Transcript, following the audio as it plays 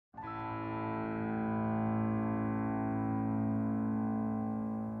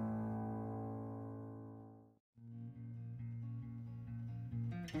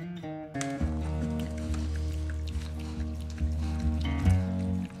You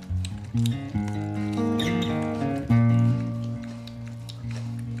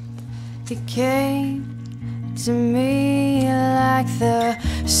came to me like the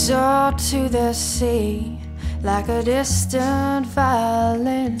salt to the sea, like a distant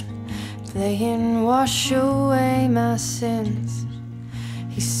violin playing wash away my sins.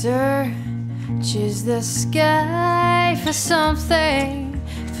 He searches the sky for something,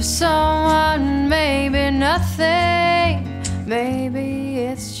 for someone, maybe nothing, maybe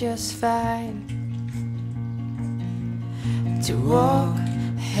it's just fine to walk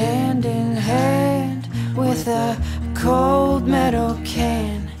hand in hand with a cold metal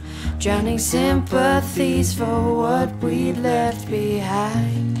can, drowning sympathies for what we'd left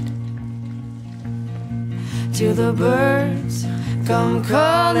behind. Till the birds come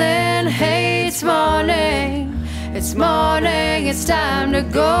calling, hey, it's morning, it's morning, it's time to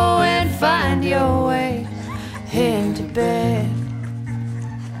go and find your way into bed.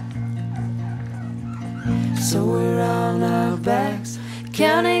 So we're on our backs,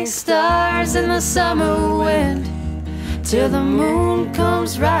 counting stars in the summer wind, till the moon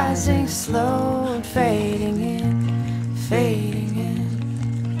comes rising slow and fading in, fading in.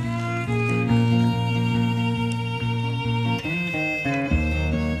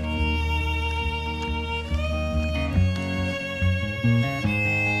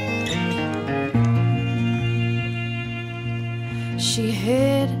 She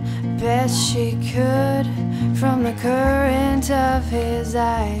hid best she could from the current of his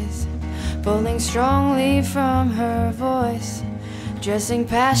eyes, pulling strongly from her voice, dressing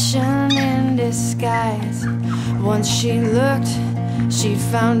passion in disguise. Once she looked, she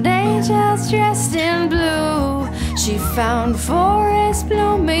found angels dressed in blue. She found forests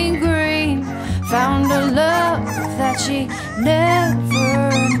blooming green, found a love that she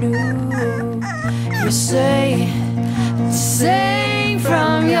never knew. You say, sing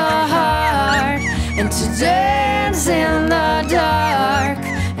from your heart, and to dance in the dark,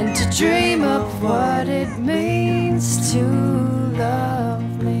 and to dream of what it means to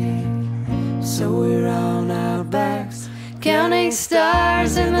love me. So we're on our backs, counting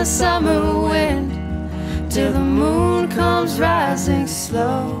stars in the summer wind, till the moon comes rising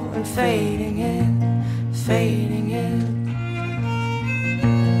slow and fading in, fading in.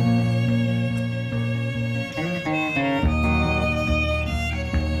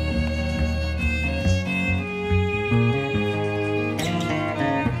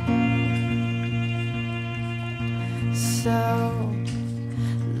 So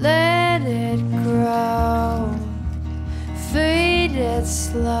let it grow, feed it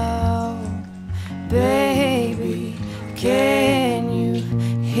slow. Baby, can you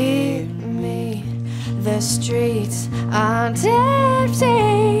hear me? The streets aren't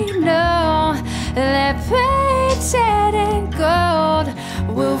empty, no, they're painted in gold.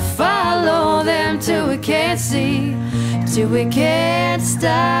 We'll follow them till we can't see, till we can't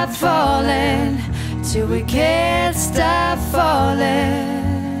stop falling, till we can't stop falling.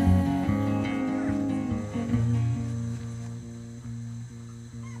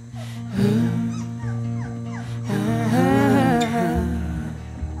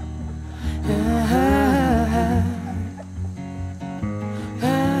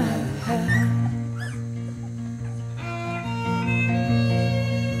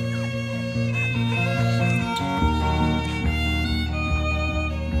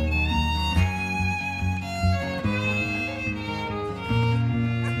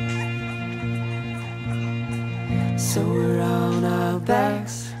 So we're on our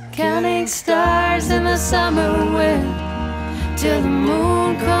backs, counting stars in the summer wind, till the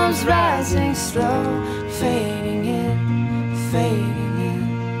moon comes rising slow, fading in, fading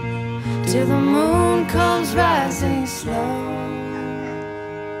in. Till the moon comes rising slow.